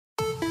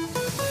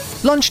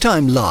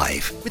Lunchtime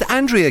Live with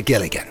Andrea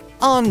Gilligan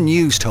on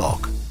News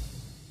Talk.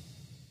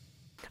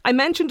 I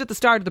mentioned at the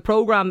start of the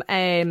programme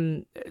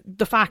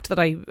the fact that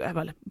I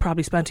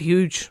probably spent a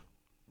huge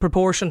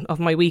proportion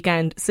of my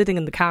weekend sitting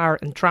in the car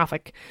in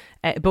traffic,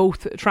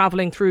 both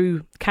travelling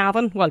through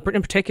Cavan, well,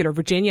 in particular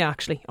Virginia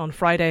actually, on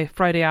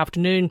Friday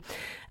afternoon,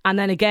 and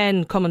then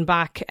again coming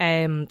back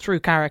through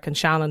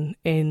Carrick-on-Shannon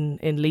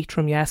in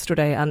Leitrim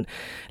yesterday. And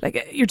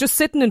like, you're just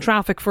sitting in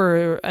traffic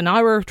for an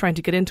hour trying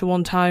to get into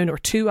one town, or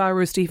 2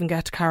 hours to even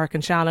get to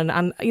Carrick-on-Shannon,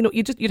 and you know,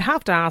 you'd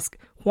have to ask,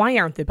 why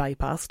aren't they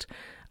bypassed?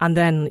 And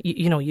then,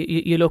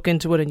 you look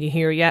into it and you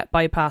hear,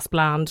 bypass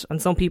planned.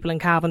 And some people in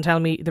Cavan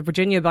tell me the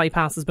Virginia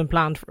bypass has been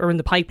planned or in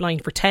the pipeline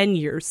for 10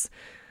 years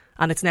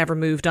and it's never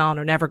moved on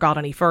or never got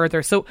any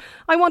further. So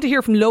I want to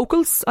hear from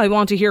locals. I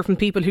want to hear from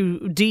people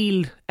who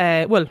deal,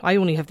 I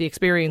only have the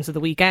experience of the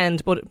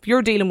weekend, but if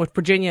you're dealing with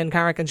Virginia and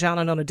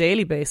Carrick-on-Shannon on a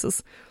daily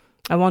basis,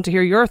 I want to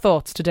hear your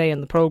thoughts today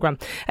in the programme.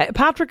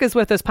 Patrick is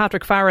with us,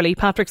 Patrick Farrelly.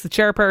 Patrick's the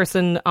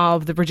chairperson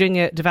of the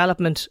Virginia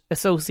Development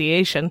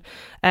Association.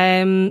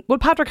 Well,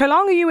 Patrick, how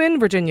long are you in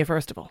Virginia,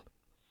 first of all?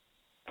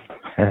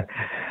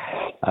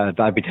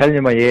 I'd be telling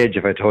you my age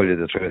if I told you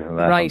the truth on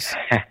that. Right.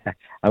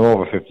 I'm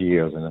over 50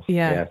 years in it.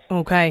 Yeah, yes.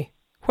 Okay.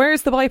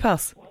 Where's the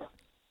bypass?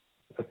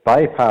 The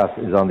bypass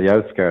is on the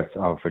outskirts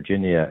of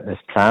Virginia.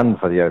 It's planned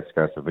for the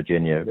outskirts of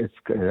Virginia. It's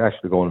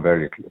actually going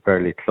very,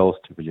 very close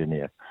to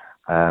Virginia.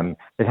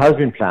 It has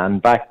been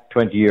planned back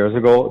 20 years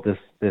ago. This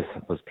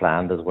was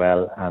planned as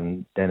well,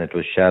 and then it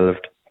was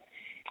shelved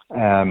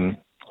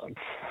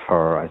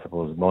for, I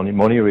suppose,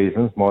 money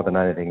reasons more than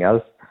anything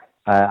else.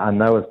 And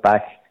now it's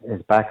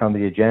back on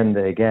the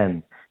agenda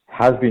again. It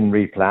has been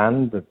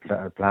replanned.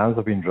 The plans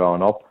have been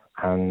drawn up,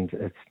 and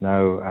it's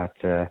now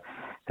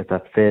it's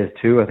at phase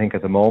 2. I think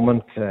at the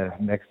moment,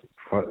 next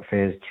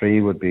phase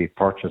 3 would be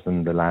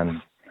purchasing the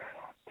land.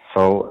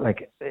 So,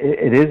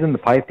 it is in the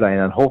pipeline,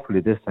 and hopefully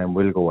this time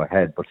will go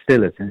ahead. But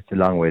still, it's a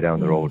long way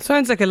down the road.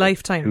 Sounds like a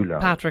lifetime,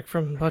 Patrick,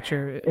 from what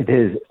you're... It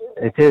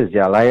is,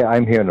 yeah.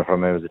 I'm hearing it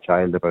from when I was a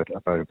child about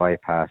a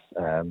bypass.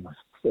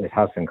 It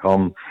hasn't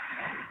come.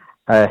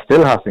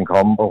 Still hasn't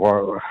come, but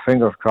we're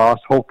fingers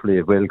crossed. Hopefully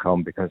it will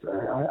come, because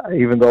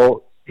even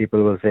though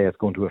people will say it's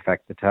going to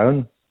affect the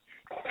town,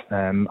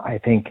 I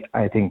think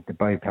the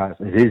bypass,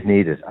 it is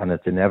needed, and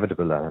it's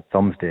inevitable that at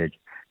some stage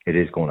it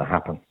is going to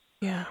happen.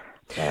 Yeah.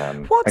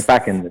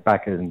 Back in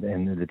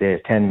the days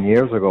 10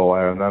 years ago,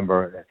 I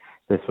remember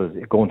this was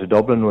going to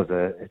Dublin was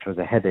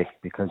a headache,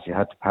 because you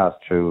had to pass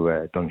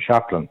through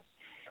Dunshaughlin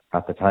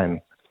at the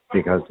time,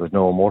 because there was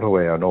no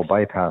motorway or no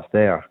bypass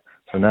there.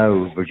 So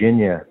now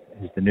Virginia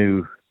is the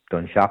new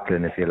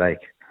Dunshaughlin, if you like,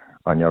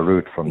 on your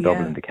route from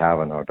Dublin to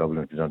Cavan or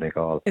Dublin to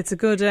Donegal. It's a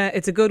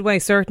good way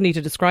certainly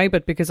to describe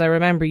it, because I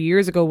remember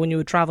years ago when you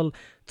would travel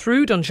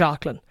through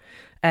Dunshaughlin,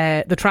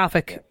 the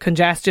traffic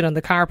congestion and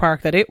the car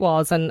park that it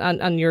was,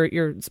 and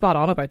you're spot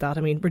on about that.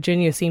 I mean,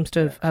 Virginia seems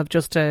to have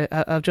just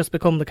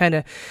become the kind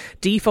of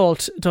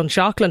default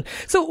Dunshaughlin.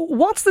 So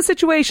what's the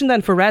situation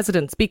then for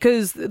residents?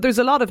 Because there's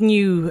a lot of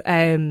new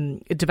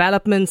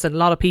developments, and a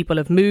lot of people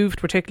have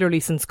moved, particularly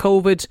since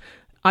COVID,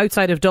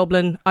 outside of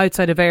Dublin,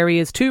 outside of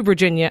areas, to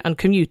Virginia and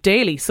commute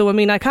daily. So, I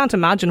mean, I can't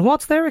imagine.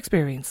 What's their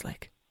experience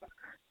like?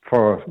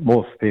 For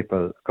most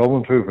people,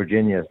 going through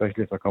Virginia,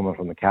 especially if they're coming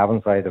from the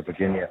Cavan side of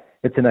Virginia,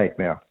 it's a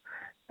nightmare.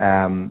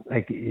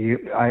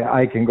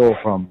 I can go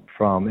from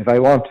if I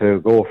want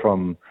to go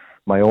from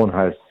my own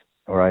house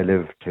where I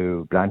live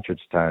to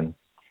Blanchardstown,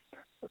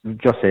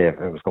 just say if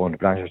I was going to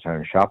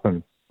Blanchardstown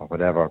shopping or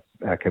whatever,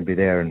 I can be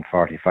there in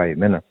 45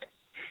 minutes.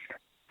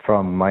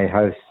 From my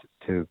house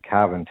to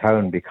Cavan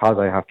town, because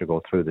I have to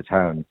go through the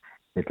town,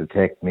 it'll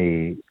take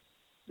me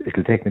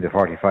the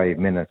 45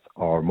 minutes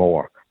or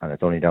more, and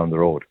it's only down the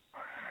road.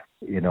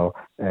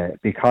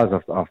 Because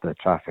of the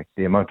traffic,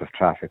 the amount of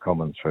traffic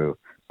coming through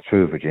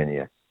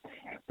Virginia.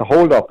 The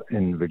hold up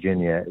in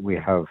Virginia, we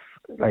have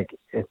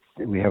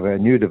a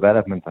new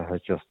development that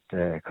has just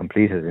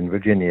completed in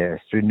Virginia,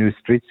 a new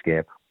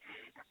streetscape.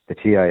 The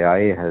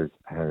TII has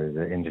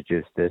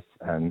introduced this,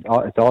 and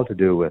it's all to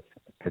do with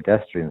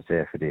pedestrian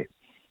safety.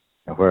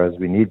 Whereas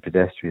we need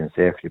pedestrian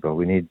safety, but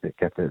we need to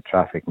get the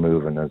traffic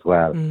moving as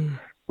well.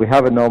 We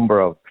have a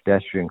number of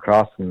pedestrian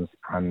crossings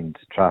and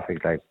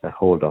traffic lights that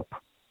hold up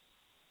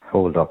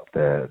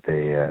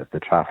the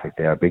traffic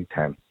there big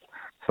time.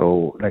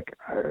 So,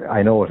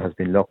 I know it has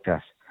been looked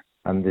at,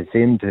 and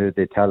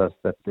they tell us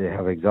that they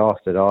have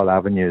exhausted all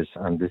avenues,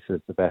 and this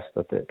is the best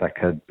that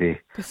could be.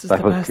 This is the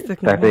best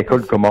that they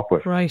could come up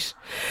with. Right.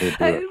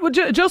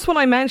 Just when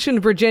I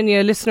mentioned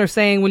Virginia, listener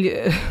saying, will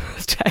you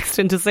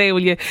texting to say,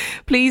 will you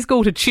please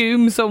go to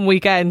Tuam some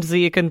weekend so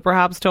you can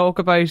perhaps talk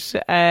about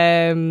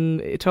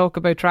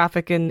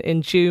traffic in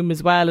Tuam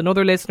as well.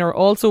 Another listener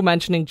also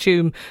mentioning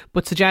Tuam,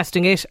 but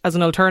suggesting it as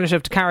an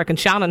alternative to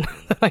Carrick-on-Shannon,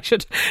 that I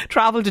should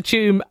travel to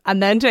Tuam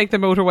and then take the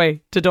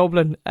motorway to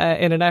Dublin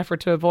in an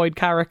effort to avoid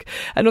Carrick.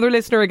 Another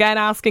listener again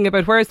asking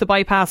about where's the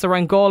bypass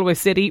around Galway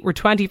City. We're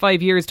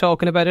 25 years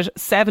talking about it,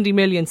 70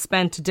 million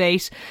spent to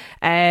date,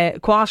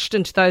 quashed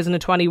in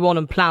 2021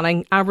 in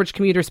planning. Average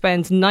commuter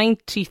spends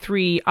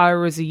 93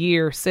 hours a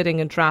year sitting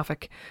in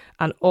traffic,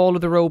 and all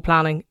of the road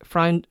planning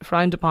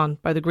frowned upon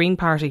by the Green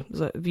Party.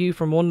 There's a view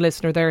from one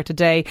listener there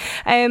today.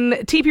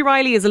 TP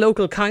Reilly is a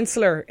local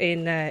councillor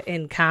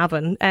in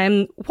Cavan.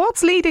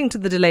 What's leading to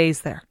the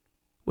delays there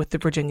with the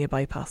Virginia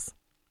bypass?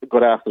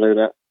 Good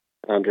afternoon,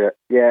 Andrea.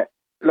 Yeah,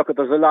 look,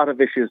 there's a lot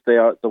of issues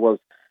there. There was,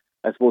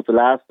 I suppose, the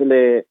last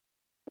delay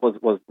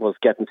was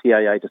getting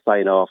TII to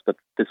sign off that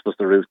this was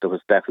the route that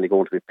was definitely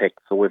going to be picked.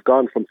 So we've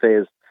gone from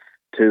phase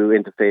 2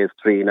 into phase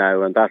 3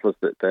 now, and that was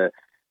the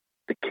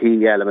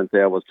key element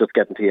there, was just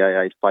getting TII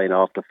to sign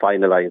off to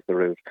finalise the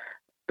route.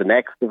 The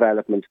next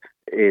development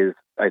is,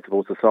 I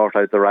suppose, to sort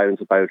out the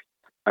roundabout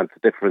and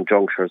the different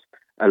junctures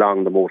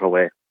along the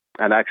motorway.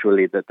 And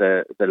actually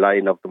the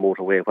line of the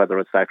motorway, whether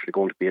it's actually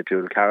going to be a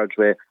dual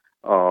carriageway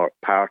or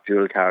part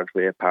dual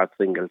carriageway, part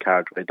single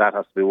carriageway, that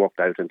has to be worked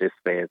out in this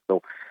phase.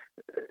 So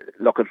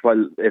look,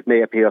 while it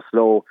may appear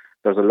slow,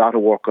 there's a lot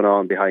of work going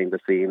on behind the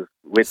scenes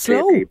with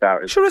JP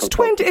Barry. Sure, it's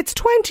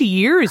 20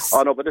 years.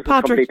 Oh no, but this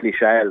Patrick. is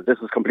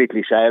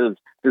completely shelved.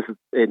 This is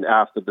in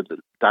after the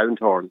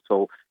downturn,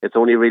 so it's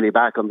only really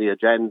back on the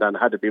agenda and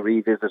had to be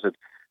revisited.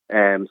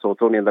 So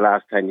it's only in the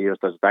last 10 years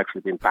that it's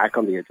actually been back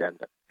on the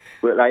agenda.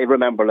 Well, I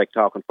remember my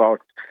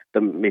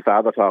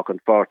father talking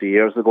 40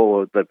 years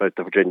ago about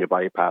the Virginia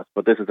bypass,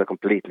 but this is a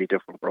completely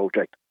different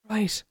project.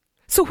 Right.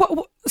 So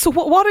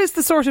what is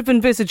the sort of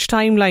envisaged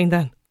timeline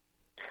then?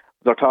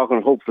 They're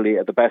talking, hopefully,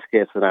 at the best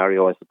case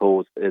scenario, I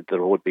suppose, the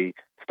road be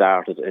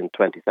started in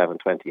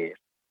 27-28.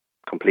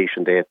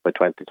 Completion date by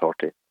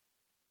 2030.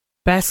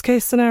 Best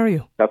case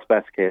scenario? That's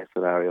best case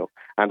scenario.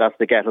 And that's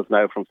to get us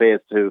now from phase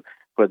 2,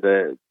 where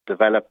they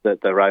develop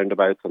the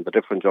roundabouts and the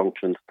different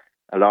junctions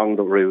along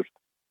the route,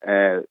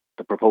 the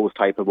proposed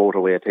type of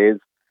motorway it is,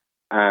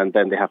 and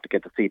then they have to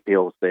get the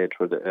CPO stage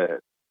for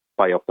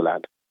buy up the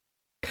land.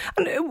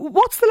 And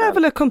what's the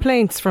level of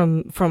complaints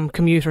from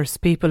commuters,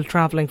 people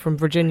travelling from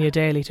Virginia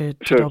daily to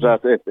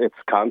Dublin? It's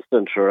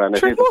constant, sure. And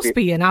it must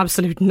be an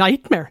absolute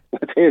nightmare.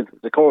 It is,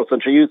 of course.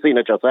 And sure, you've seen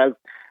it yourself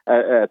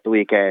at the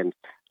weekend.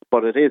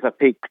 But it is at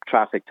peak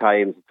traffic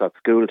times, it's at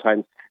school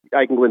times.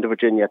 I can go into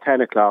Virginia at 10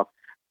 o'clock.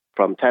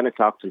 From 10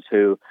 o'clock to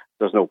 2,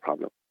 there's no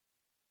problem.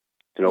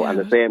 And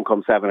the same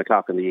comes 7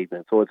 o'clock in the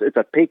evening. So it's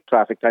at peak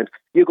traffic times.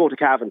 You go to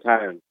Cavan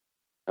Town,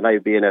 and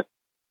I'd be in it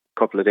a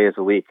couple of days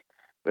a week,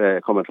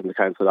 coming from the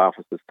council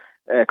offices.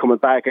 Coming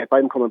back, if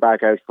I'm coming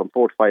back out from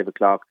 4 to 5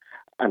 o'clock,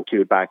 I'm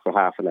queued back for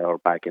half an hour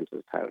back into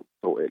the town.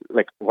 So,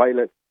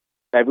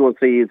 everyone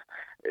sees,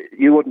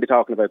 you wouldn't be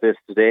talking about this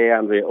today,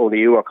 and only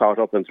you are caught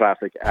up in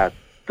traffic at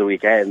the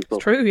weekend. So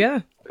it's true, yeah.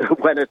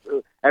 When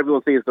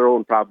everyone sees their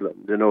own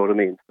problem, you know what I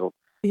mean? So.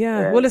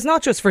 Yeah, well, it's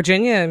not just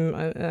Virginia.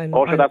 That's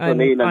what I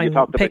mean. And you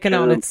talked picking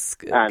about on its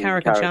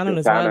Carrick-on-Shannon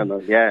as well.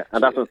 Yeah,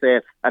 and that's what I'm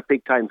saying. At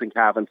peak times in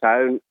Cavan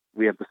Town,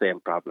 we have the same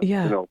problem.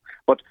 Yeah.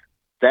 But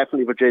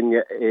definitely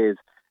Virginia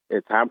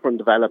it's hampering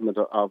development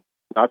of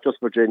not just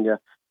Virginia,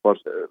 but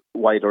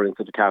wider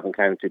into the Cavan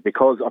County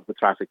because of the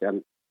traffic.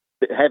 And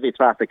the heavy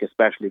traffic,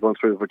 especially going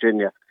through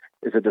Virginia,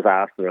 is a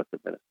disaster at the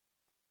minute.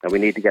 And we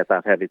need to get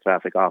that heavy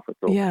traffic off it.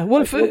 So yeah,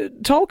 well,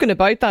 talking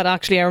about that,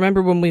 actually, I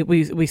remember when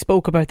we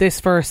spoke about this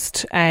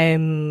first,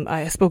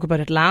 I spoke about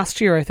it last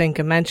year, I think,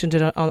 and mentioned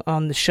it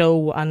on the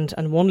show,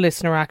 and one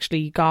listener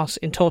actually got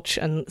in touch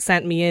and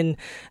sent me in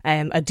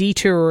a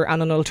detour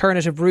and an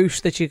alternative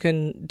route that you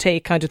can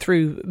take kind of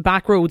through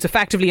back roads,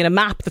 effectively in a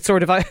map that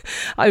sort of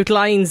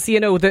outlines,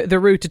 the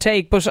route to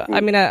take. But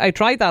I mean, I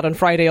tried that on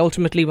Friday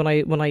ultimately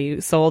when I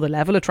saw the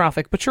level of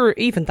traffic, but sure,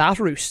 even that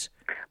route.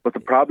 But the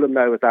problem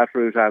now with that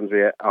route,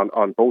 Andrea,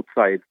 on both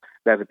sides,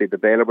 let it be the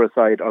Bailieborough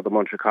side or the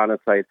Munchaconnett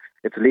side,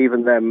 it's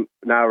leaving them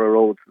narrow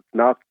roads. It's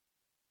not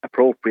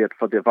appropriate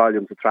for the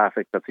volumes of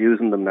traffic that's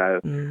using them now.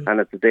 And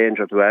it's a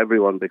danger to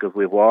everyone because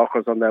we have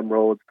walkers on them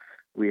roads,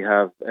 we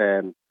have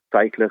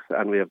cyclists,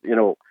 and we have,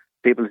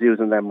 people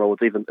using them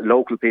roads, even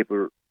local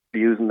people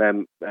using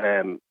them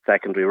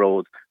secondary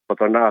roads. But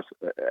they're not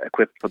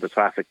equipped for the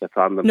traffic that's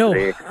on them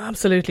today. No,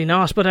 absolutely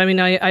not. But I mean,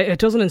 it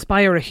doesn't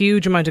inspire a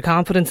huge amount of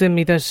confidence in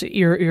me that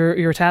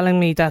you're telling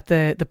me that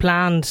the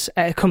planned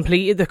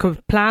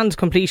planned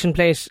completion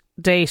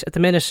date at the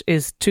minute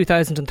is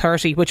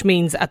 2030, which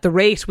means at the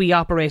rate we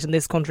operate in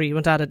this country, you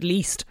want to add at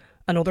least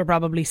another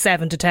probably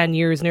 7 to 10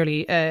 years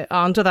nearly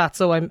onto that.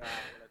 So I don't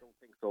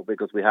think so,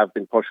 because we have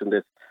been pushing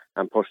this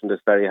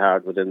very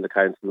hard within the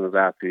council in the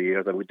last few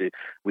years, and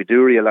we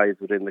do realise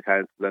within the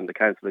council and the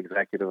council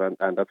executive and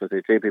as I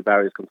say, JP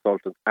Barry's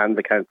consultants and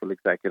the council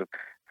executive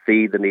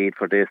see the need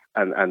for this,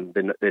 and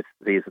this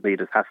need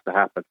has to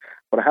happen.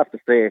 But I have to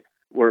say,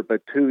 we're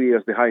about 2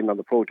 years behind on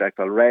the project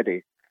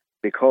already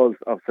because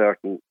of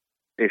certain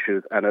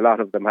issues, and a lot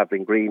of them have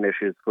been green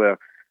issues where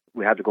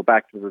we had to go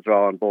back to the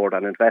drawing board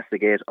and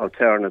investigate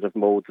alternative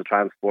modes of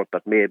transport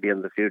that may be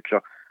in the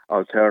future,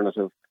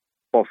 alternative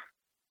bus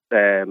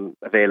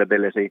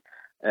availability,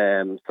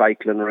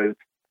 cycling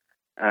routes,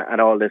 and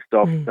all this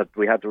stuff that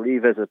we had to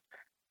revisit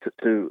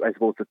to I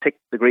suppose, to tick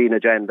the green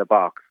agenda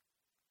box.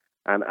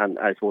 And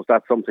I suppose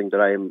that's something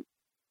that I'm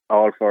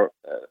all for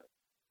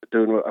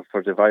doing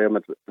for the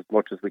environment as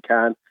much as we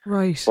can.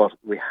 Right. But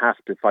we have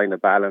to find a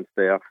balance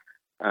there.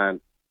 And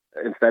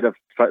instead of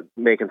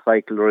making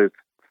cycle routes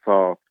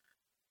for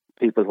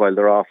people while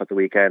they're off at the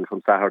weekend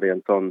from Saturday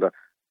and Sunday,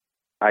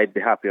 I'd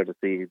be happier to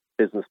see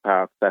business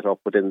parks set up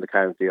within the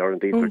county or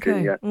indeed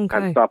Virginia and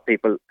stop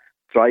people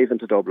driving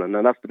to Dublin.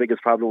 And that's the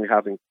biggest problem we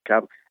have in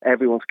Cavan.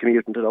 Everyone's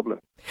commuting to Dublin.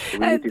 So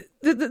we need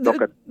to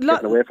look at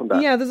getting away from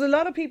that. Yeah, there's a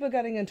lot of people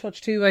getting in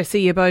touch too, I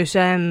see, about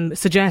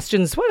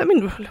suggestions. Well, I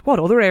mean, what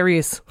other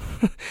areas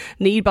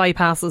need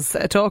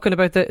bypasses? Talking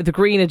about the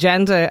green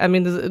agenda. I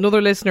mean, there's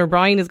another listener,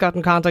 Brian, has got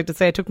in contact to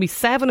say it took me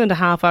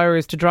 7.5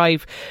 hours to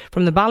drive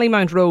from the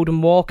Ballymount Road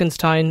in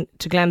Walkinstown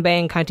to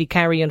Glenbeigh, County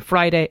Kerry on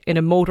Friday in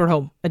a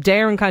motorhome.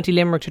 Adair in County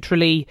Limerick to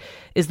Tralee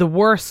is the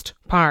worst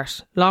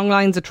part. Long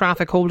lines of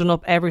traffic holding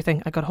up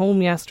everything. I got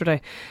home yesterday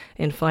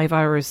in 5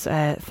 hours,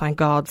 thank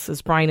God,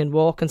 says Brian in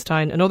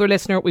Walkinstown. Another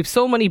listener, we've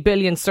so many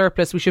billion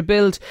surplus, we should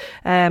build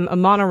a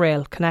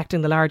monorail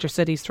connecting the larger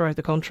cities throughout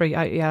the country.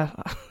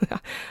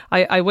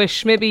 I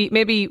wish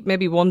maybe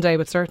one day,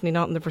 but certainly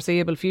not in the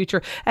foreseeable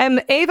future.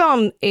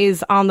 Avon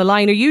is on the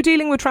line. Are you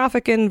dealing with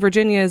traffic in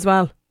Virginia as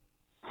well?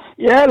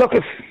 Yeah, look,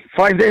 it's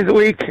 5 days a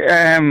week.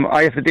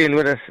 I have to deal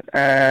with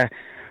it.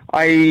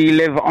 I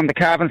live on the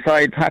Cavan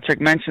side. Patrick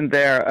mentioned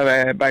there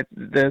about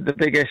the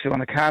big issue on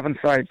the Cavan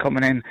side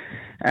coming in.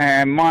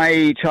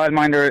 My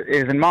childminder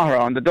is in Mahara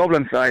on the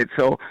Dublin side.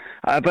 So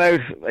about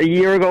a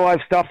year ago,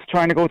 I've stopped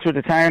trying to go through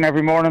the town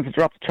every morning to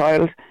drop the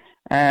child.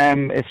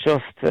 It's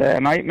just a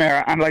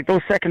nightmare. And like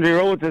those secondary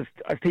roads,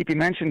 as TP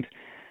mentioned,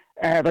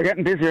 they're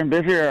getting busier and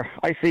busier.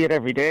 I see it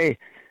every day.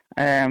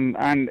 And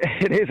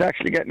it is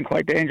actually getting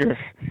quite dangerous.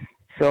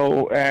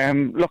 So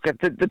look, at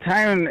the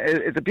town,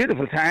 it's a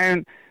beautiful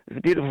town. It's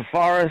a beautiful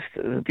forest.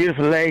 It's a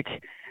beautiful lake.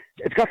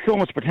 It's got so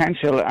much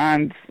potential,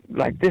 and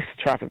like this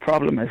traffic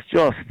problem is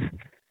just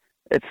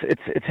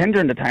it's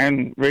hindering the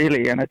town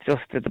really, and it's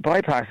just the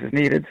bypass is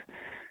needed.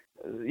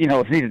 You know,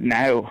 it's needed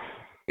now.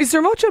 Is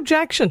there much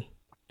objection?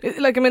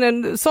 Like, I mean,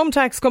 and some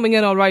texts coming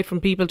in all right from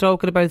people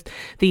talking about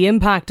the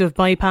impact of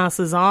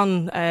bypasses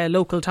on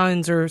local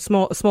towns or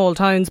small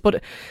towns.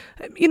 But,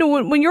 you know,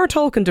 when you're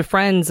talking to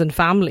friends and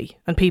family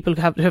and people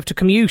have to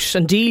commute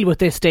and deal with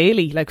this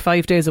daily, like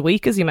 5 days a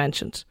week, as you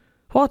mentioned,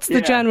 what's the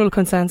general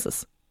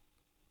consensus?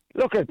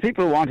 Look,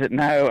 people want it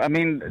now. I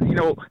mean, you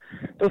know,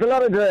 there's a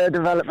lot of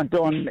development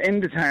done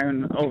in the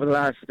town over the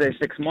last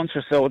 6 months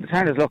or so. The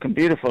town is looking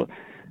beautiful.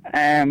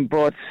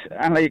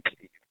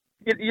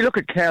 You look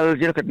at Kells,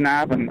 you look at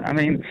Navan, I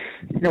mean,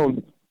 you know,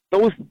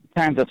 those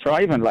towns are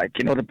thriving. Like,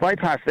 you know, the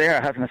bypass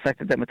there hasn't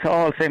affected them at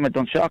all. Same with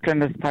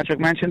Dunshaughlin, as Patrick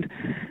mentioned.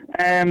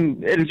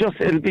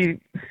 It'll be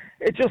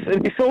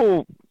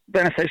so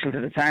beneficial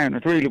to the town.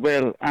 It really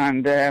will.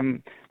 And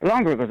the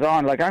longer it goes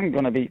on, like, I'm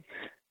going to be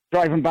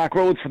driving back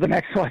roads for the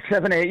next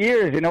 7, 8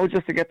 years, you know,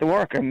 just to get to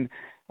work. And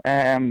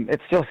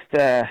it's just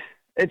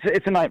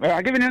it's a nightmare.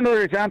 I'll give you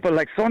another example.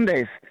 Like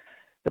Sundays,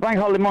 the bank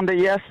holiday Monday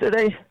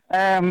yesterday.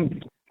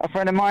 A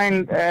friend of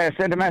mine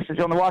sent a message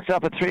on the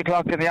WhatsApp at 3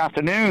 o'clock in the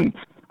afternoon.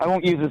 I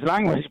won't use his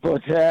language,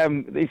 but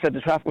he said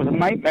the traffic was a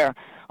nightmare.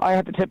 I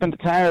had to tip into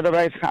town at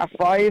about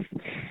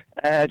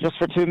 5:30 just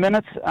for 2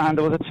 minutes, and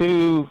there was a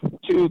 2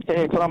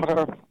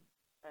 kilometre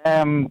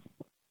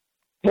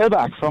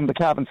tailback from the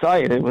Cavan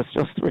side. It was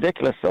just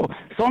ridiculous. So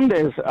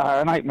Sundays are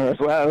a nightmare as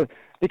well,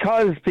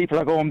 because people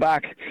are going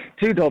back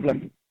to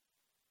Dublin,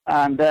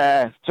 and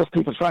just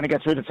people trying to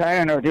get through the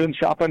town or doing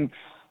shopping,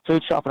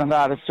 food shopping and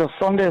that. It's just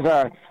Sundays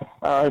are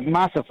a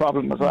massive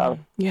problem as well.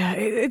 Yeah,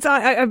 it's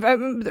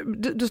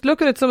I'm just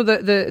looking at some of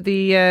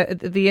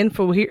the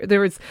info here.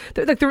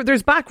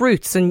 There's back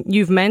routes, and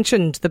you've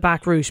mentioned the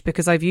back route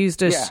because I've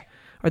used it. Yeah.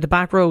 Or the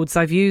back roads.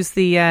 I've used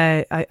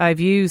I've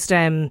used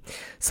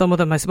some of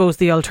them. I suppose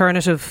the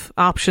alternative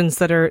options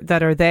that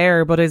are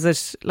there. But is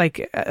it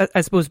like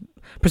I suppose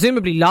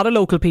presumably a lot of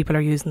local people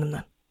are using them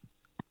then?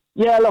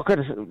 Yeah, look,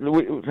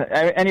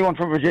 anyone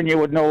from Virginia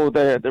would know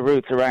the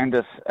routes around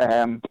us.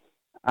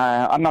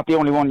 I'm not the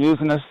only one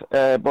using it,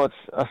 but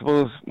I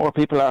suppose more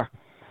people are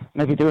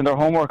maybe doing their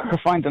homework or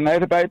finding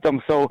out about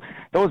them. So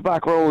those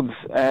back roads,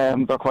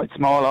 they're quite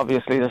small.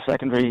 Obviously, they're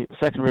secondary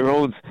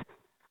roads.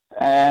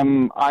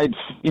 I'd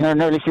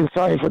nearly feel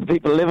sorry for the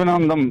people living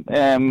on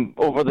them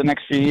over the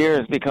next few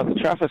years, because the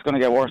traffic's going to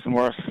get worse and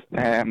worse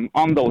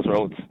on those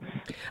roads.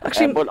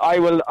 Actually, but I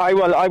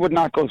would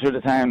not go through the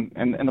town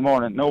in the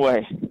morning. No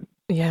way.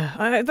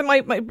 Yeah,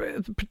 my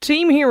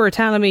team here were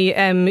telling me,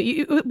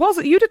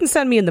 you didn't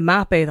send me in the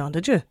map, Aidan,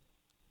 did you?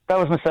 That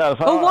was myself.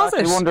 Oh, was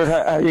it? I wondered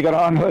how you got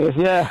on with it,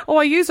 yeah. Oh,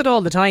 I use it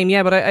all the time,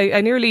 yeah, but I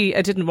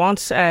didn't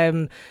want,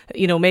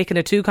 making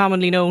it too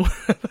commonly known.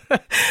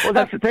 Well,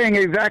 that's the thing,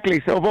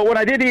 exactly. So, but when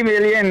I did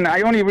email you in,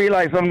 I only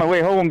realised on my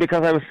way home,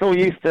 because I was so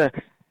used to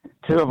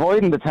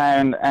avoiding the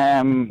town,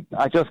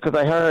 because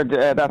I heard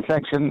that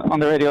section on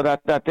the radio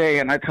that day,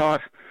 and I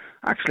thought,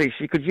 actually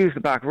she could use the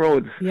back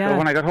roads. Yeah. So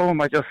when I got home,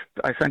 I sent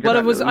you Well, that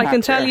it was. I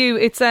can tell you,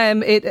 it's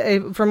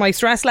for my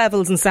stress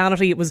levels and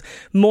sanity, it was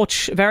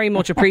very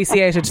much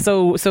appreciated.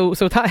 so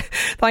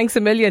thanks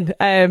a million,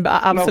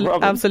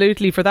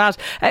 absolutely for that.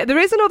 There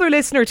is another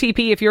listener,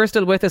 TP, if you're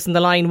still with us in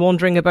the line,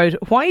 wondering about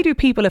why do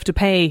people have to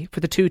pay for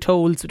the two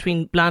tolls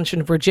between Blanche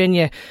and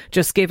Virginia,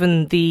 just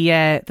given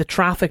the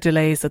traffic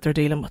delays that they're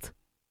dealing with.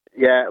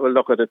 Yeah, well,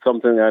 look, it's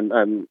something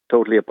I'm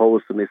totally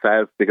opposed to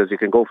myself, because you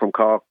can go from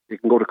Cork, you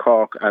can go to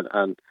Cork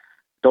and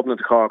Dublin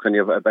to Cork, and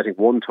you have, I think,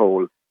 one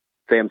toll,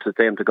 same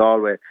to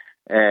Galway.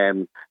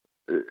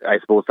 I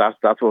suppose that's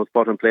what was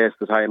put in place.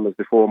 The time was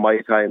before my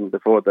time,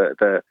 before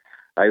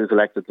I was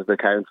elected to the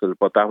council,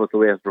 but that was the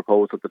way it was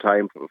proposed at the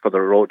time for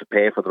the road, to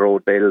pay for the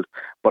road build.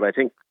 But I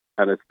think,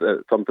 and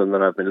it's something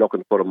that I've been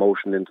looking to put a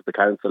motion into the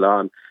council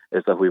on,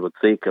 is that we would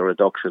seek a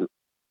reduction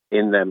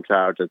in them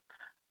charges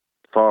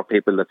for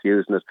people that's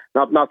using it.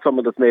 Not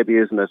someone that's maybe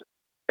using it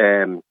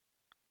on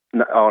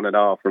and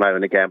off now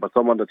and again, but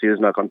someone that's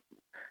using it on a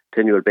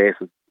continual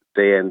basis,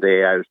 day in,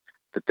 day out,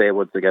 that they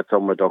would get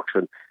some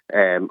reduction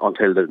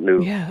until the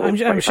new. Yeah,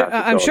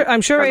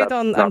 I'm sure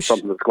Aidan, that's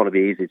something that's going to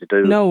be easy to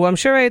do. No, I'm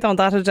sure Aidan,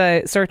 that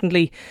would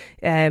certainly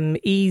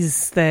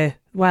ease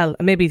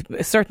maybe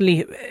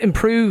certainly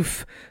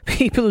improve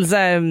people's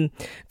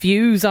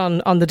views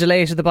on the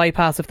delay to the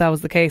bypass. If that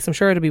was the case, I'm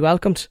sure it'd be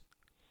welcomed.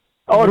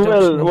 Oh, it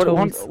will,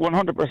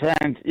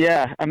 100%.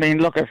 Yeah, I mean,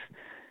 look, if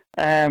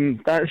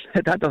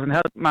that doesn't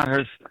help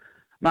matters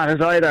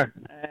either.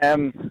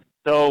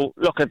 So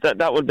look,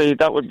 that would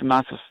be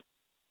massive.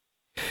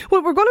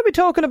 Well, we're going to be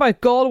talking about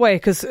Galway,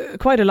 because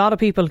quite a lot of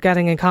people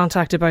getting in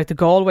contact about the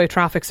Galway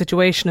traffic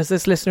situation. As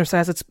this listener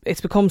says,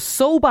 it's become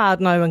so bad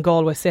now in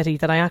Galway City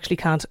that I actually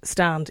can't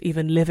stand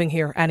even living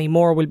here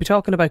anymore. We'll be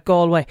talking about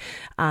Galway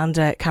and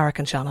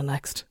Carrick-on-Shannon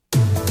next.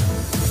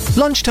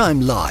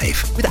 Lunchtime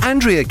Live with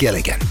Andrea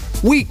Gilligan.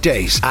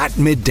 Weekdays at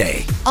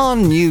midday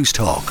on News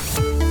Talk.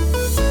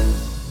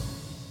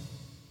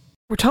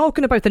 We're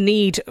talking about the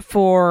need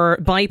for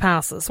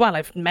bypasses. Well,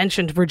 I've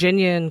mentioned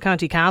Virginia and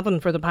County Cavan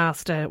for the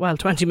past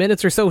 20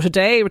 minutes or so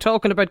today. We're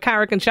talking about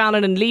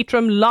Carrick-on-Shannon and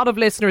Leitrim. A lot of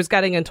listeners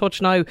getting in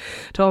touch now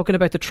talking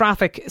about the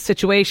traffic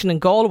situation in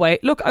Galway.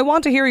 Look, I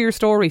want to hear your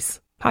stories.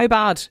 How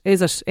bad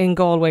is it in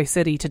Galway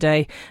City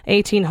today?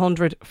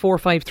 1800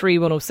 453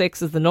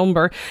 106 is the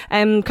number.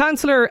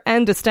 Councillor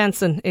Enda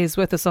Stenson is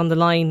with us on the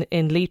line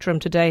in Leitrim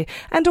today.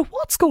 Enda,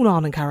 what's going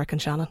on in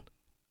Carrick-on-Shannon?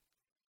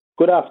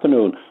 Good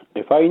afternoon.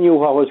 If I knew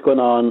what was going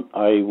on,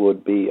 I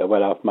would be a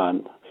well-off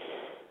man.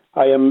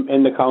 I am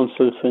in the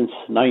council since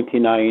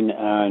 1999,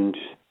 and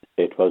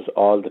it was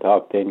all the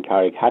talk then.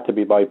 Carrick had to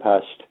be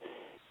bypassed.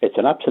 It's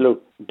an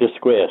absolute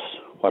disgrace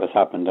what has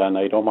happened, and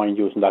I don't mind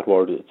using that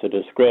word. It's a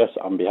disgrace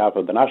on behalf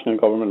of the national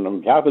government,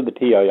 on behalf of the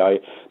TII,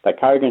 that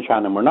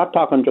Carrick-on-Shannon, we're not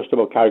talking just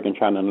about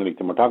Carrick-on-Shannon and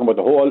Leitrim, we're talking about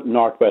the whole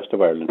northwest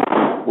of Ireland.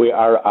 We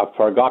are a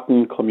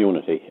forgotten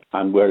community,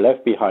 and we're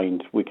left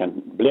behind. We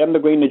can blame the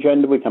Green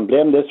Agenda, we can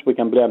blame this, we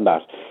can blame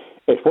that.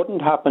 It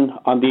wouldn't happen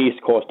on the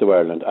east coast of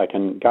Ireland, I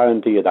can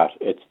guarantee you that.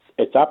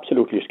 It's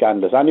absolutely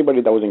scandalous.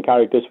 Anybody that was in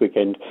Carrick this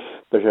weekend,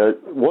 there's a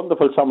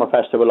wonderful summer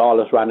festival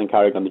always ran in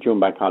Carrick on the June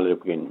Bank holiday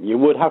weekend. You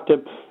would have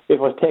to, it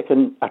was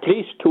taken at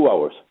least 2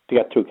 hours to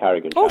get through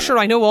Carrick. Oh, sure,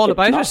 I know all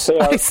about it.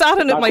 I sat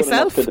in it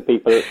myself. To the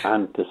people,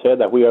 and to say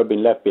that we are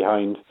being left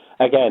behind.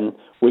 Again,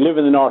 we live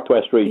in the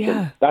northwest region.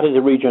 Yeah. That is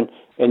a region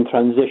in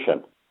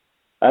transition.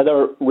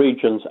 Other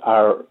regions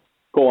are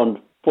going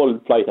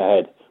full flight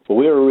ahead. But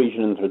we're a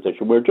region in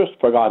transition. We're just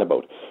forgot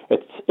about.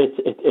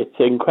 It's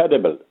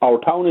incredible. Our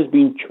town is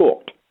being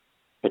choked.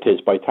 It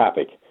is by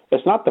traffic.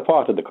 It's not the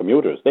fault of the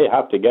commuters. They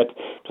have to get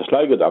to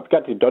Sligo,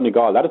 get to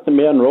Donegal. That is the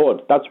main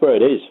road. That's where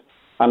it is.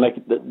 And like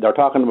they're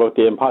talking about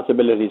the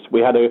impossibilities. We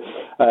had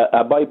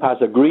a bypass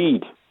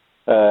agreed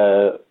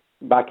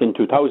back in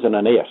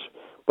 2008.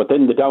 But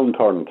then the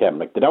downturn came.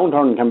 Like the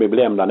downturn can be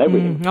blamed on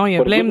everything.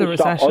 Blame the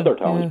recession. Stop other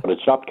towns, but it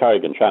stopped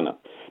Carrick-on-Shannon.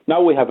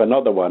 Now we have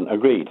another one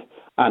agreed.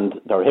 And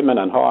they're hemming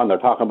and hawing, they're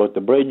talking about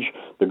the bridge,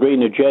 the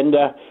Green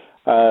Agenda,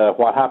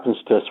 what happens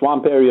to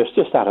swamp areas,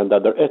 this, that and the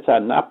other. It's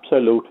an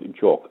absolute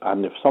joke.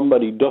 And if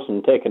somebody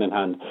doesn't take it in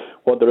hand,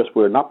 whether it's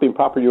we're not being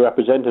properly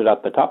represented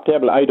at the top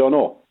table, I don't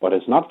know. But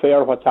it's not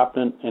fair what's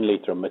happening in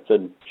Leitrim. It's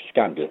a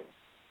scandal.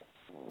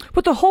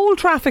 But the whole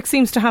traffic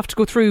seems to have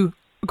to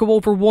go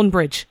over one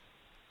bridge.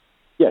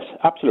 Yes,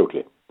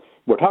 absolutely.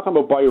 We're talking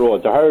about by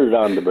roads. I heard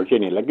on the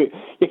Virginia.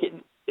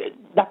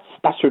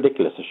 That's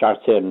ridiculous to start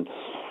saying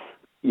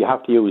you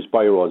have to use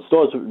by roads.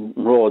 Those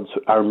roads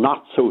are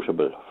not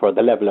suitable for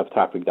the level of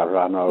traffic that are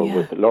on now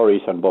with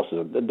lorries and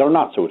buses. They're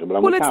not suitable.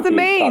 And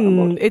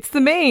it's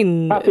the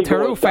main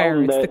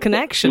thoroughfare. It's the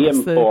connection. The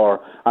M4,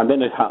 and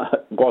then it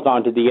goes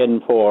on to the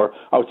N4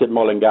 outside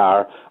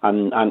Mullingar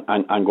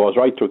and goes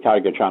right through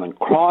Carrick-on-Shannon.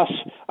 Cross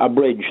a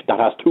bridge that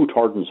has 2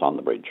 turnings on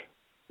the bridge.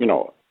 You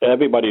know,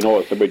 everybody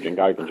knows the bridge in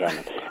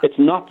Carrick-on-Shannon. It's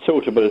not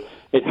suitable.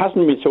 It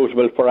hasn't been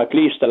suitable for at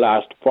least the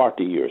last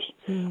 40 years.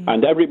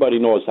 And everybody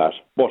knows that.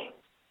 But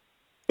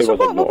so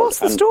what's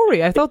the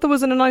story? I thought there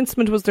was an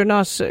announcement, was there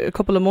not, a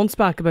couple of months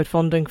back about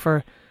funding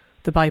for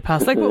the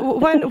bypass? Like,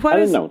 when an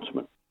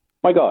announcement.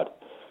 My God.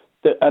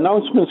 The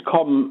announcements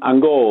come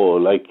and go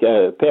like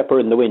paper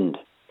in the wind.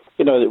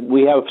 You know,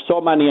 we have so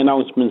many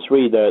announcements,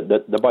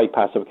 the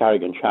bypass of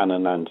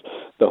Carrick-on-Shannon and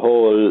the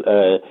whole,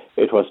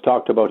 it was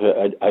talked about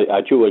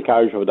a dual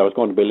carriage road that was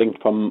going to be linked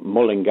from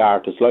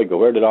Mullingar to Sligo.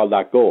 Where did all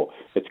that go?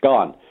 It's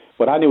gone.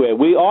 But anyway,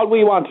 all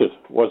we wanted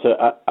was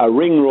a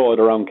ring road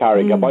around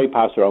Carrick, a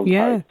bypass around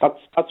Carrick.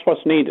 That's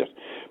what's needed.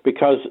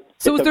 Because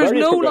so there's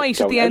no light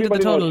at the end of the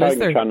tunnel, is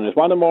there? It's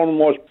one of the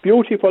most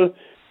beautiful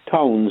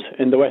towns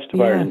in the west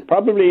of Ireland,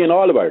 probably in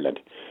all of Ireland.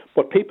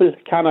 But people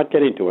cannot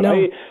get into it. No.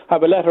 I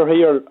have a letter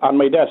here on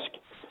my desk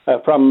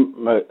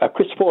from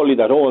Chris Foley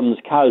that owns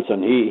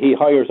Calson. He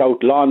hires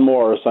out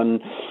lawnmowers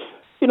and,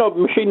 you know,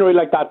 machinery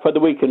like that for the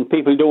weekend,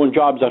 people doing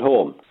jobs at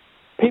home.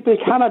 People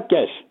cannot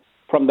get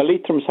from the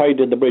Leitrim side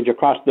of the bridge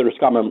across the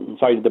Roscommon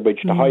side of the bridge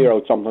to hire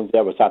out sometimes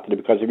every Saturday,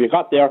 because if you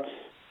got there,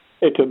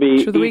 it will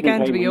be the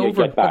weekend to be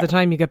over by the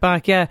time you get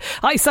back. Yeah,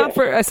 I sat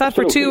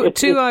for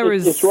two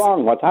hours. It's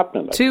wrong what's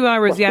happening. Like. 2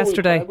 hours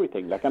yesterday.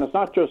 Everything, like, and it's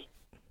not just.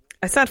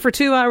 I sat for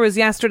 2 hours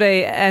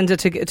yesterday and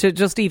to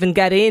just even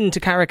get into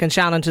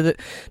Carrick-on-Shannon to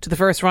the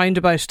first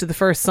roundabout, to the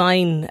first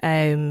sign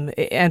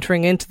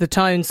entering into the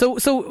town.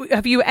 So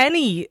have you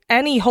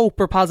any hope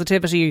or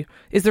positivity?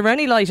 Is there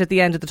any light at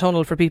the end of the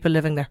tunnel for people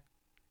living there?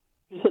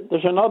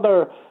 There's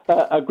another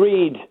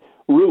agreed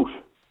route.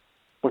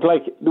 But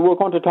like, we're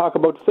going to talk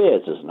about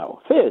phases now.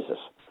 Phases.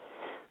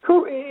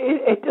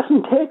 It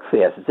doesn't take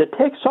phases. It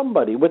takes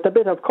somebody with a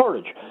bit of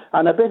courage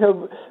and a bit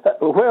of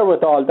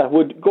wherewithal that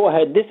would go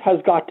ahead. This has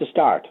got to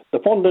start. The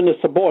funding is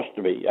supposed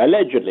to be,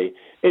 allegedly,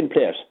 in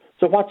place.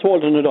 So what's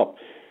holding it up?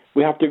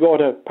 We have to go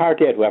to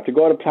Part 8. We have to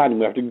go to planning.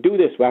 We have to do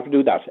this. We have to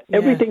do that. Yeah.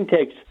 Everything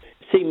takes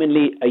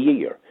seemingly a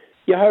year.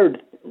 You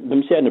heard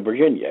them saying in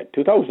Virginia,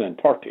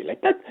 2030,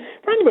 like that.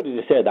 For anybody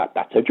to say that,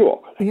 that's a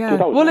joke. Like, yeah,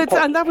 well,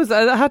 and that was,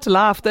 I had to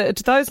laugh. The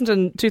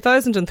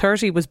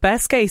 2030 was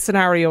best case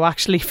scenario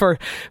actually for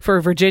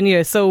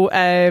Virginia. So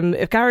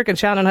if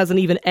Carrick-on-Shannon hasn't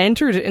even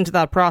entered into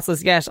that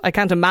process yet, I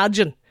can't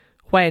imagine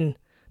when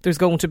there's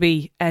going to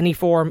be any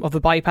form of a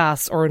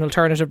bypass or an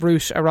alternative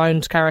route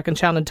around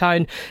Carrick-on-Shannon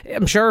town.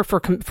 I'm sure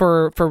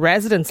for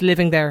residents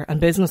living there and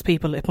business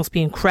people, it must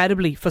be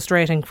incredibly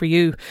frustrating for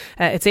you.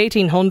 It's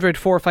 1800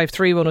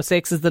 453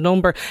 106 is the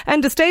number.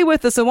 And to stay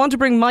with us, I want to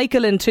bring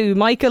Michael in too.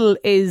 Michael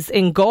is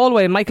in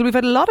Galway. Michael, we've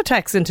had a lot of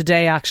texts in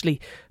today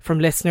actually from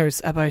listeners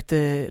about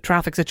the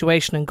traffic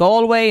situation in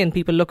Galway and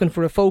people looking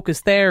for a focus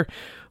there.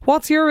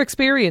 What's your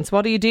experience?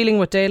 What are you dealing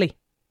with daily?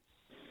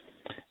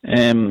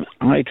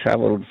 I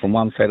travel from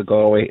one side of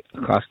Galway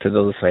across to the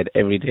other side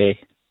every day,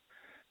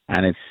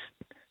 and it's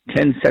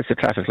 10 sets of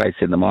traffic lights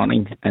in the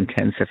morning and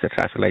 10 sets of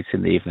traffic lights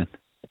in the evening.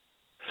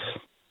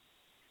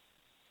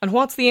 And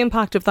what's the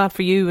impact of that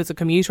for you as a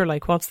commuter?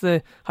 Like,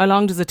 how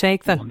long does it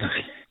take then?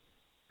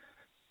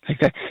 Like,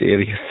 that's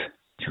serious.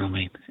 Do you know what I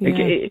mean? Yeah.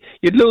 Like,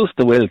 you'd lose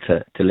the will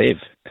to live.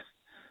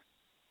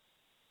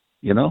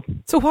 You know?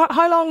 So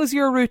how long is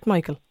your route,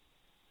 Michael?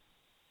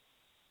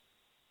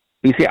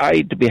 You see,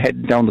 I'd be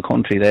heading down the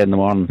country there in the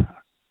morning. Do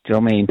you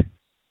know what I mean?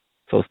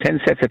 So it's 10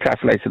 sets of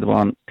traffic lights in the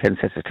morning, 10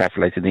 sets of traffic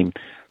lights in the evening.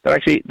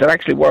 They're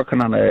actually working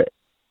on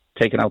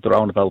taking out the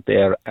roundabout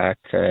there at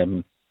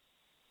near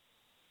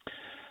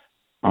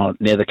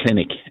the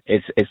clinic.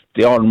 It's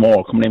the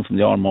Ormore, coming in from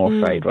the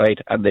Ormore side, right?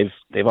 And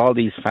they've all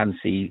these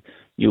fancy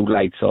new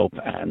lights up,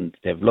 and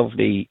they've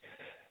lovely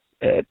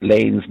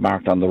lanes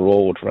marked on the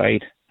road,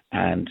 right?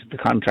 And the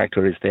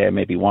contractor is there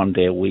maybe one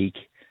day a week,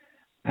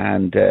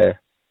 and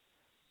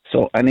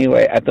so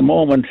anyway, at the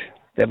moment,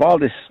 they've all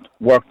this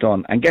work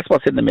done. And guess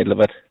what's in the middle of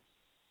it?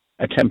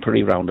 A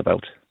temporary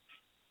roundabout.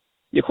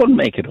 You couldn't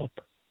make it up.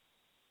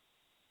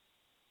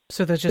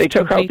 So they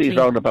took out these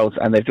roundabouts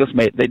and they've just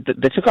made...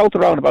 They took out the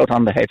roundabout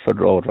on the Headford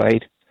Road,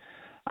 right?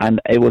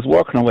 And it was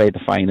working away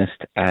the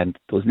finest, and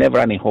there was never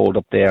any hold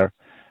up there.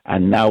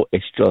 And now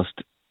it's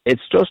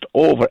just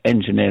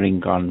over-engineering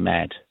gone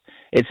mad.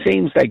 It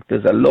seems like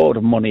there's a load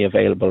of money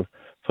available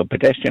for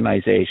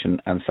pedestrianisation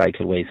and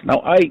cycleways.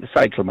 Now, I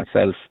cycle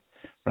myself,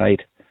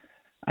 right?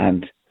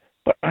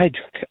 But I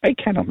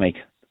cannot make...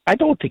 I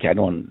don't think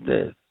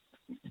anyone...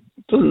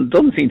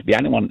 Doesn't seem to be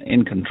anyone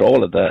in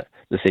control of the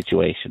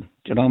situation.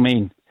 Do you know what I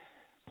mean?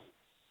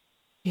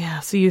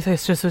 Yeah, so it's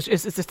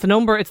the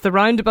number, it's the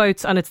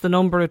roundabouts and it's the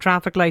number of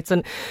traffic lights.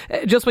 And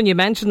just when you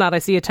mention that, I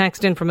see a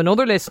text in from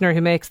another listener who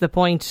makes the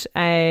point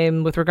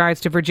with regards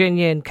to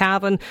Virginia and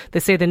Cavan. They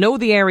say they know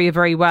the area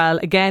very well.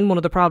 Again, one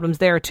of the problems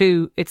there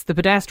too, it's the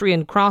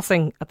pedestrian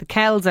crossing at the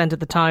Kells end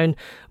of the town.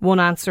 One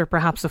answer,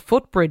 perhaps a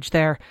footbridge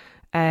there.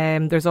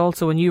 There's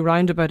also a new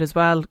roundabout as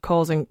well, is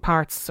a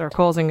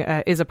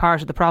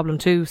part of the problem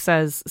too,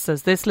 says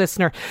this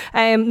listener.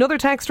 Another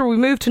texter, we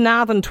moved to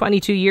Navan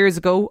 22 years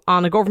ago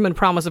on a government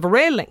promise of a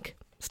rail link.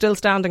 Still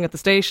standing at the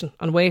station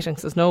and waiting,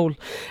 says Noel.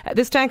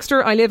 This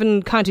texter, I live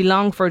in County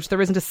Longford.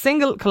 There isn't a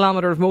single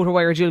kilometre of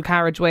motorway or dual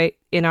carriageway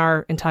in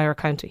our entire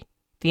county.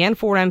 The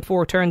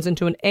N4M4 turns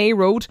into an A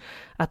road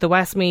at the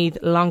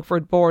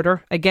Westmeath-Longford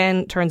border,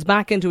 again turns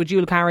back into a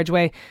dual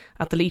carriageway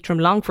at the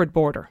Leitrim-Longford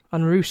border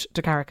en route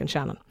to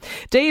Carrick-on-Shannon.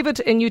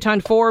 David in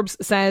Newtown Forbes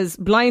says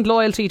blind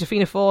loyalty to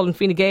Fianna Fáil and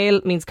Fine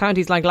Gael means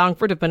counties like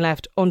Longford have been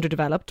left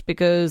underdeveloped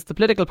because the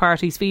political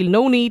parties feel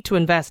no need to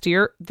invest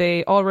here.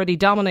 They already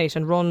dominate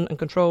and run and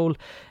control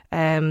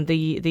run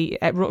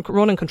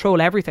and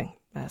control everything,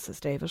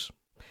 says David.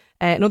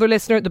 Another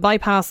listener, the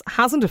bypass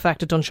hasn't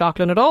affected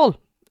Dunshaughlin at all.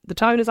 The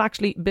town is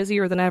actually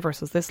busier than ever,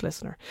 says this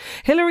listener.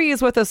 Hilary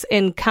is with us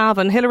in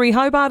Cavan. Hilary,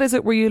 how bad is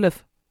it where you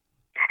live?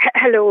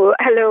 Hello,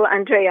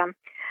 Andrea.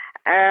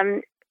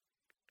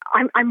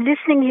 I'm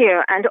listening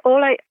here, and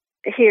all I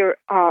hear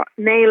are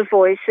male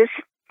voices.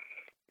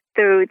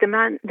 The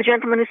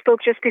gentleman who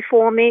spoke just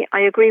before me,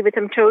 I agree with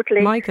him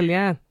totally. Michael,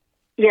 yeah.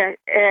 Yeah,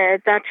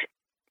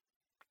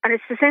 and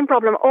it's the same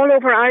problem all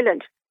over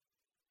Ireland.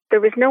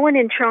 There is no one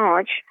in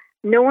charge,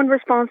 no one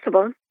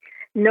responsible,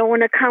 no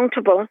one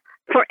accountable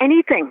for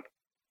anything.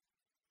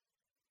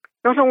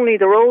 Not only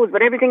the roads,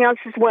 but everything else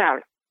as well,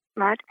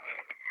 right?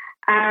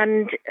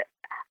 And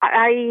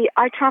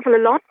I travel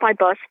a lot by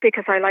bus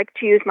because I like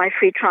to use my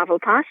free travel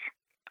pass.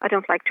 I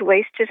don't like to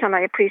waste it, and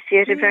I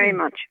appreciate it very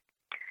much.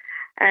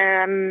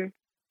 So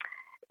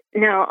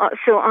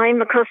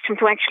I'm accustomed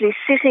to actually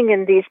sitting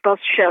in these bus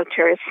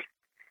shelters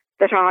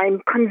that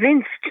I'm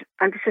convinced,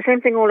 and it's the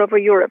same thing all over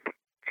Europe.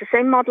 It's the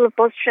same model of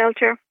bus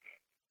shelter.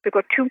 They've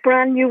got 2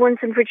 brand new ones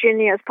in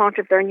Virginia as part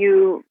of their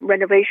new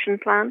renovation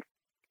plan.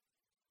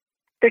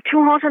 They're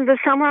too hot in the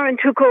summer and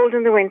too cold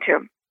in the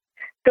winter.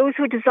 Those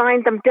who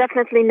designed them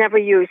definitely never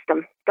used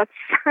them. That's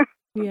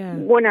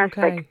one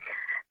aspect. Okay.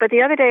 But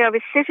the other day I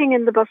was sitting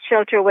in the bus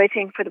shelter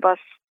waiting for the bus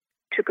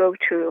to go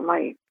to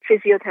my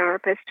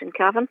physiotherapist in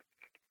Cavan.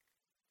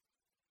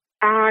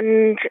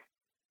 And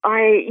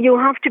you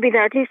have to be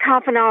there at least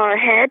half an hour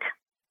ahead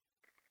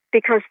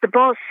because the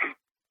bus,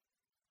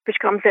 which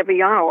comes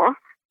every hour,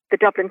 the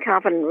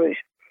Dublin-Cavan route,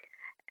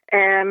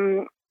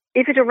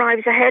 if it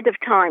arrives ahead of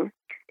time,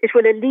 it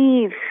will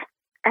leave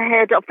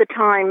ahead of the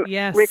time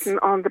written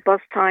on the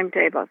bus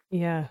timetable.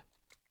 Yeah.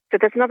 So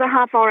there's another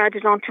half hour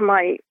added on to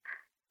my,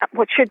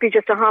 what should be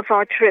just a half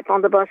hour trip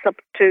on the bus up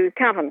to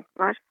Cavan,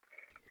 right?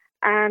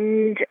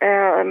 And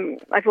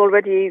I've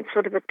already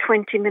sort of a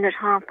 20-minute,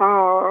 half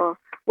hour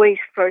wait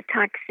for a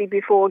taxi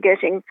before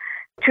getting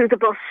to the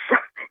bus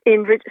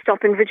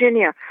stop in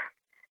Virginia.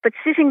 But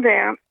sitting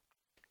there,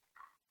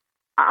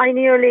 I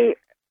nearly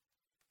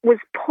was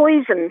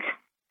poisoned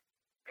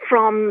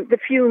from the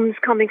fumes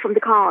coming from the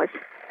cars.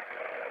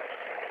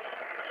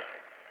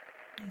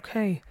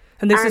 Okay.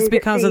 And this is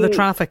because of the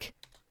traffic?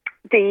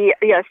 The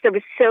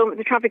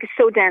traffic is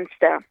so dense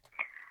there.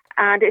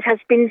 And it has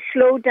been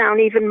slowed down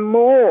even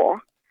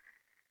more.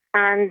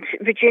 And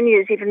Virginia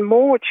is even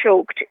more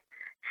choked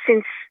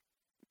since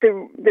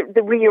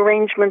the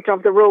rearrangement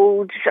of the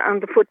roads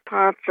and the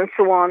footpaths and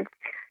so on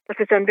that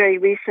was done very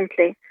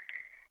recently.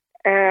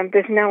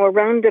 There's now a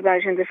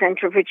roundabout in the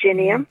centre of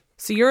Virginia.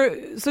 So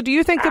do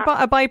you think that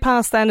a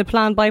bypass then, a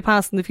planned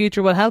bypass in the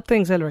future will help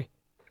things, Hilary?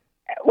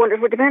 Well, it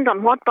would depend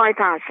on what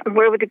bypass and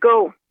where would it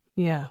go.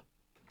 Yeah.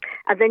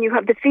 And then you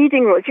have the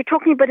feeding roads. You're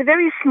talking about a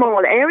very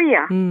small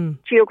area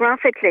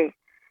geographically.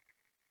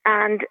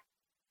 And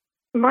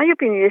my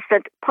opinion is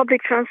that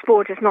public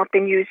transport has not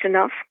been used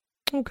enough.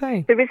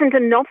 Okay. There isn't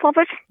enough of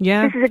it.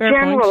 Yeah, this is a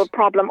general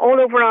problem all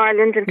over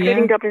Ireland,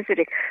 including Dublin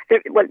City.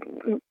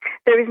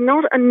 There is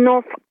not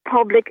enough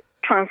public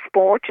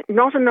transport,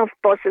 not enough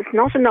buses,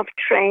 not enough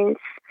trains.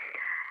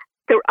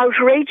 They're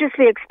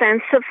outrageously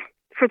expensive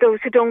for those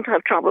who don't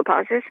have travel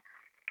passes.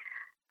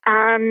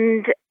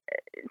 And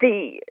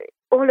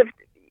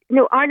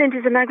Ireland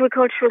is an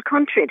agricultural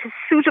country. It is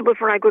suitable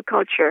for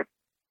agriculture.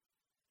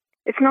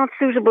 It's not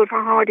suitable for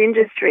hard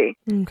industry,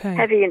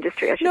 heavy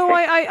industry, I should say.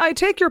 I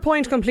take your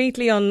point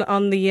completely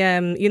on the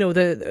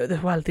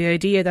the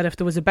idea that if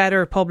there was a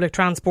better public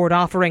transport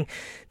offering,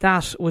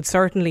 that would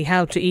certainly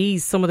help to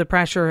ease some of the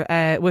pressure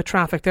with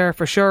traffic there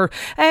for sure.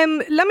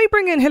 Let me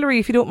bring in Hilary,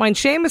 if you don't mind.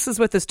 Seamus is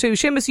with us too.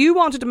 Seamus, you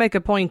wanted to make a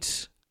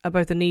point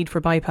about the need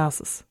for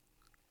bypasses.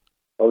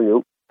 How are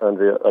you,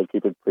 Andrea? I'll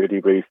keep it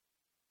pretty brief.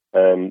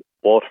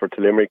 Waterford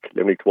to Limerick,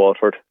 Limerick to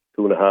Waterford,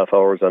 2.5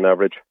 hours on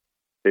average,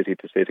 city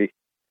to city.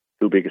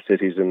 2 biggest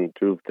cities and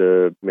 2 of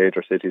the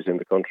major cities in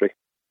the country.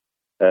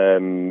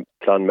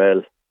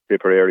 Clonmel,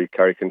 Tipperary,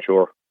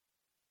 Carrick-on-Shannon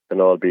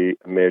can all be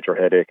a major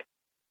headache.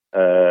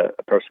 A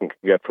person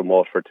can get from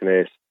Waterford to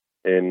Naas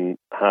in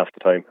half the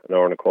time, an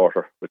hour and a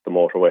quarter with the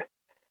motorway.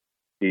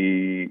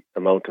 The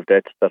amount of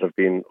deaths that have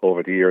been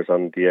over the years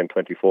on the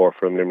N24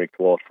 from Limerick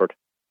to Waterford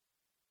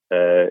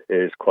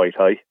is quite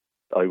high.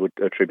 I would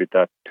attribute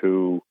that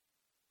to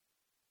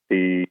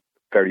the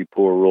very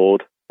poor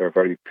road. There are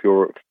very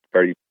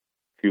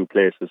few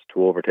places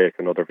to overtake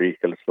another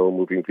vehicle,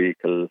 slow-moving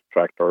vehicle,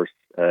 tractors,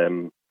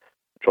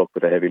 truck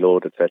with a heavy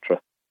load,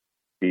 etc.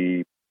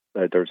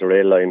 There's a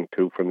rail line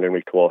too from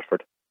Limerick to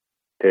Waterford.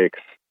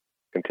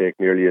 Can take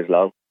nearly as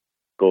long.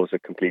 Goes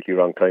at completely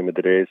wrong time of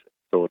the days,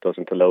 so it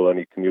doesn't allow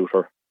any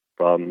commuter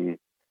from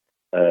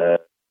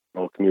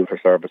no commuter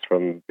service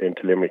from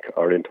into Limerick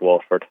or into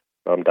Waterford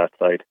from that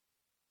side.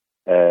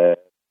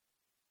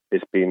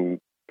 It's been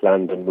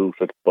planned and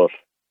mooted, but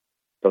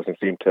doesn't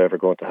seem to ever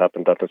going to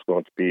happen. That is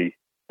going to be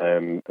a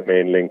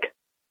main link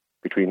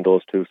between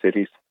those two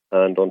cities,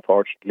 and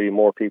unfortunately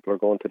more people are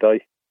going to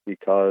die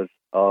because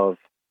of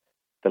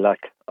the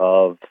lack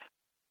of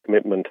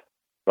commitment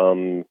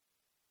from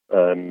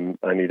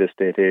any of the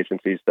state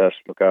agencies that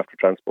look after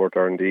transport,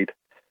 or indeed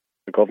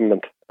the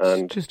government.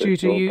 And just due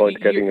to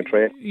point getting a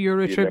train.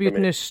 You're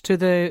attributing it to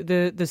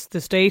the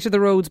state of the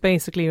roads,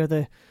 basically, or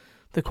the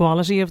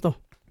quality of them.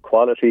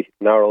 Quality,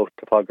 narrow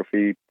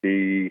topography,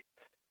 the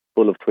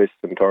full of twists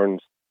and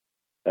turns,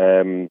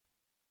 and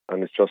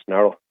it's just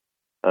narrow.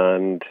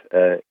 And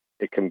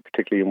it can,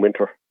 particularly in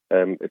winter,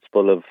 it's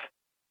full of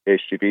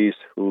HGVs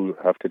who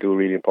have to do a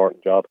really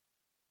important job.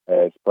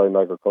 It's prime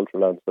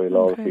agricultural land, so you'll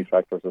always see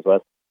tractors as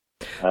well.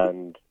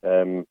 And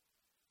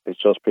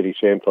it's just pretty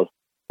shameful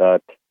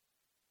that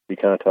we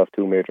can't have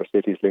two major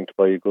cities linked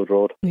by a good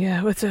road.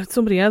 Yeah, with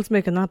somebody else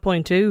making that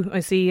point too. I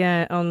see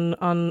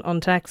on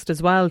text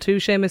as well too,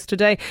 Seamus,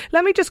 today.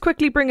 Let me just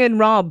quickly bring in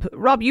Rob.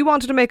 Rob, you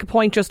wanted to make a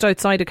point just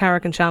outside of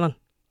Carrick-on-Shannon.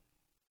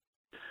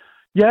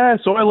 Yeah,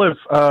 so I live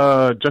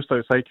just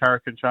outside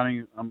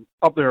Carrick-on-Shannon. I'm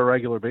up there on a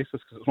regular basis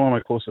because it's one of my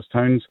closest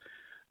towns.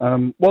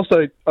 Whilst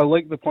I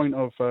like the point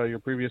of your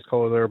previous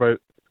caller there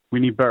about we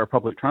need better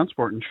public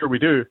transport, and sure we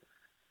do,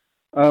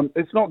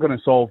 it's not going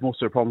to solve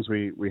most of the problems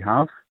we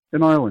have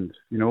in Ireland.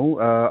 You know,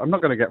 I'm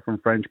not going to get from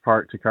French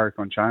Park to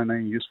Carrick-on-Shannon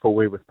any useful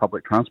way with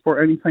public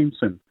transport anytime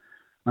soon.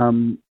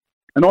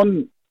 And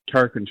on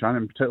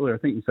Carrick-on-Shannon in particular, I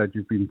think you said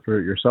you've been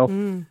through it yourself.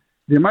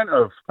 The amount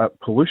of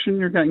pollution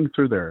you're getting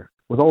through there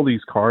with all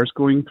these cars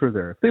going through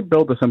there, if they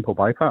build a simple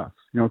bypass,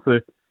 you know,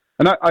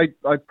 and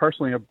I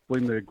personally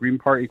blame the Green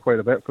Party quite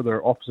a bit for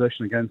their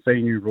opposition against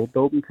any new road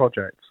building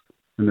projects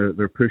and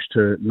their push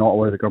to not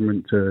allow the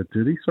government to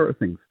do these sort of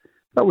things.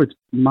 That would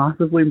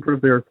massively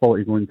improve the air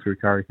quality going through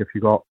Carrick if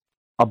you got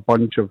a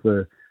bunch of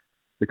the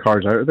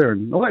cars out of there.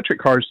 And electric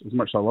cars, as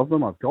much as I love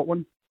them, I've got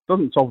one,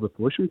 doesn't solve the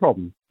pollution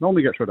problem. It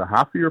only gets rid of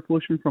half of your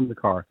pollution from the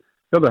car.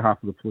 The other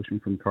half of the pollution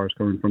from the car is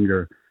coming from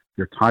your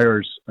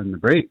tyres and the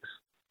brakes.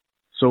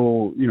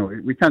 So, you know,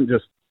 we can't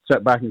just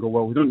sit back and go,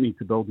 well, we don't need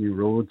to build new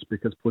roads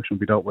because pollution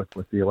will be dealt with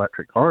the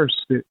electric cars.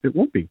 It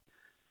won't be.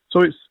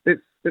 So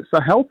it's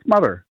a health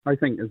matter, I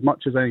think, as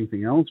much as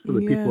anything else for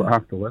the people that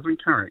have to live in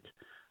Carrick.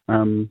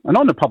 And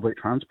on the public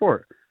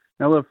transport,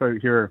 I live out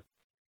here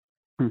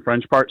in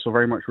French Park, so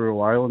very much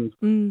rural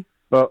Ireland.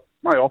 But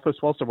my office,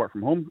 whilst I work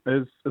from home,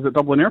 is at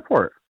Dublin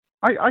Airport.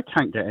 I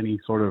can't get any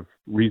sort of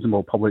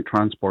reasonable public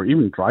transport,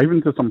 even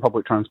driving to some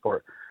public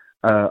transport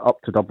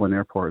up to Dublin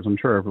Airport, as I'm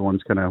sure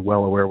everyone's kind of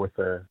well aware with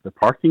the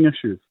parking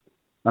issues.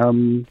 So, I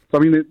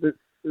mean, the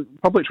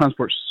public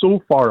transport's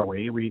so far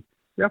away, we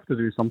have to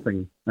do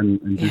something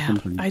and do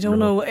something. I don't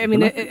know. I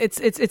mean,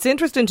 it's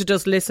interesting to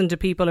just listen to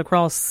people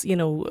across, you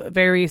know,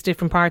 various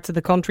different parts of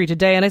the country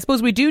today. And I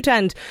suppose we do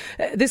tend,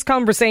 this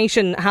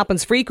conversation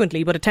happens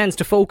frequently, but it tends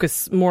to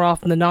focus more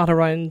often than not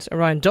around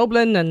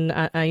Dublin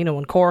and, you know,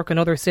 and Cork and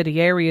other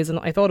city areas. And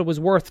I thought it was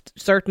worth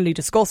certainly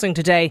discussing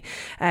today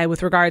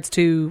with regards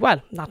to,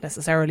 well, not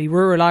necessarily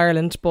rural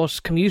Ireland, but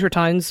commuter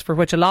towns for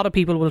which a lot of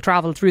people will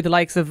travel through the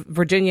likes of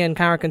Virginia and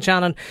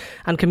Carrick-on-Shannon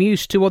and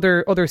commute to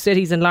other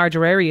cities in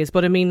larger areas.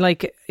 But I mean,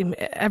 like,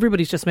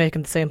 everybody's just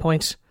making the same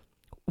point.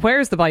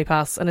 Where's the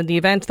bypass? And in the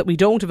event that we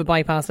don't have a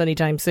bypass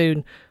anytime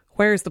soon,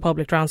 where's the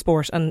public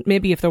transport? And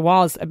maybe if there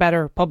was a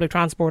better public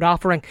transport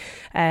offering,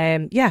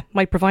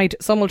 might provide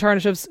some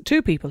alternatives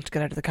to people to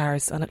get out of the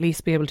cars and at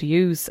least be able to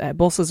use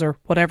buses or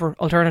whatever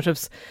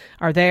alternatives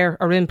are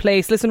in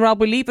place. Listen, Rob,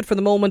 we'll leave it for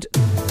the moment.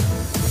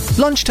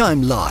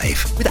 Lunchtime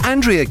Live with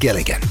Andrea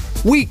Gilligan.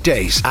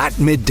 Weekdays at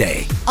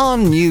midday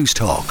on News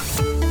Talk.